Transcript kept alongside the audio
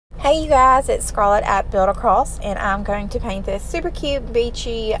Hey you guys, it's Scarlett at Build Across, and I'm going to paint this super cute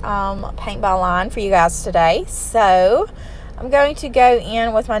beachy paint by line for you guys today. So I'm going to go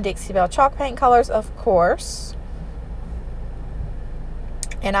in with my Dixie Belle chalk paint colors, of course,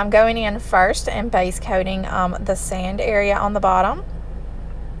 and I'm going in first and base coating the sand area on the bottom.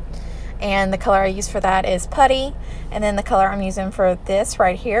 And the color I use for that is Putty, and then the color I'm using for this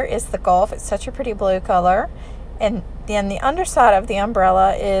right here is the Gulf. It's such a pretty blue color. And then the underside of the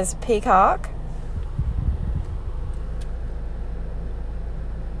umbrella is Peacock.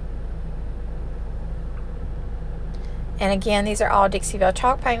 And again, these are all Dixie Belle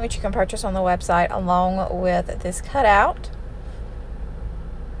chalk paint, which you can purchase on the website along with this cutout.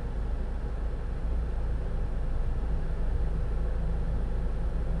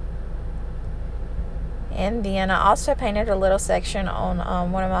 And then I also painted a little section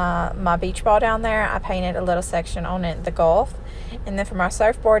on one of my beach ball down there. I painted a little section on it, the Gulf. And then for my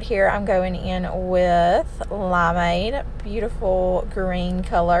surfboard here, I'm going in with Limeade, beautiful green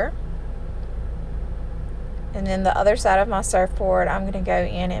color. And then the other side of my surfboard, I'm going to go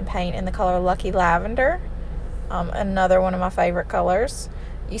in and paint in the color Lucky Lavender, another one of my favorite colors.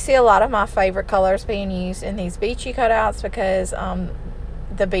 You see a lot of my favorite colors being used in these beachy cutouts because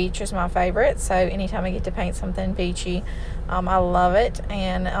the beach is my favorite, so anytime I get to paint something beachy, I love it.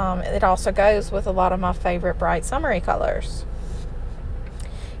 And it also goes with a lot of my favorite bright summery colors.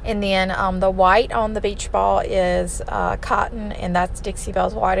 And then the white on the beach ball is Cotton, and that's Dixie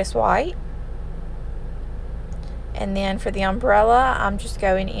Belle's Whitest White. And then for the umbrella, I'm just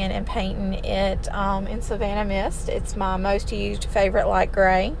going in and painting it in Savannah Mist. It's my most used favorite light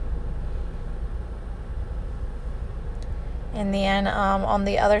gray. And then on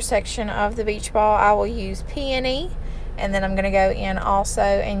the other section of the beach ball, I will use Peony. And then I'm going to go in also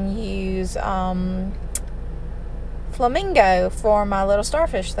and use Flamingo for my little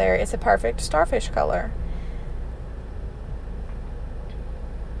starfish there. It's a perfect starfish color.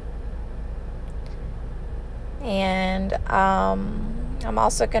 And I'm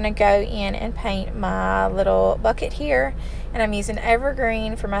also going to go in and paint my little bucket here. And I'm using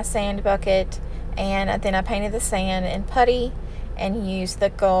Evergreen for my sand bucket. And then I painted the sand in Putty and used the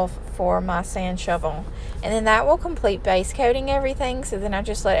Gulf for my sand shovel. And then that will complete base coating everything. So then I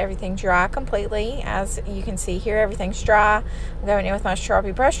just let everything dry completely. As you can see here, everything's dry. I'm going in with my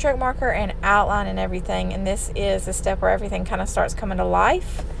Sharpie brush stroke marker and outlining everything. And this is the step where everything kind of starts coming to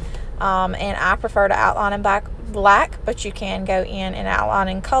life. And I prefer to outline in black, but you can go in and outline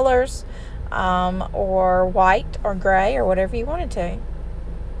in colors or white or gray or whatever you wanted to.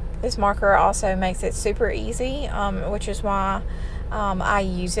 This marker also makes it super easy, which is why I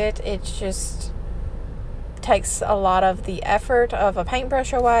use it. It just takes a lot of the effort of a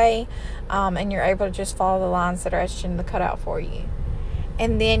paintbrush away, and you're able to just follow the lines that are etched in the cutout for you.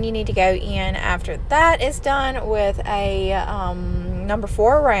 And then you need to go in after that is done with a number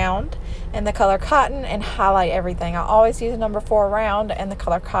 4 round in the color Cotton and highlight everything. I always use a number 4 round and the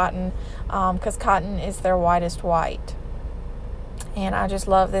color Cotton because Cotton is their whitest white. And I just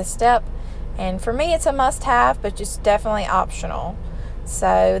love this step, and for me it's a must-have, but just definitely optional.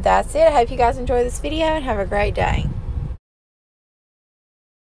 So that's it. I hope you guys enjoy this video and have a great day.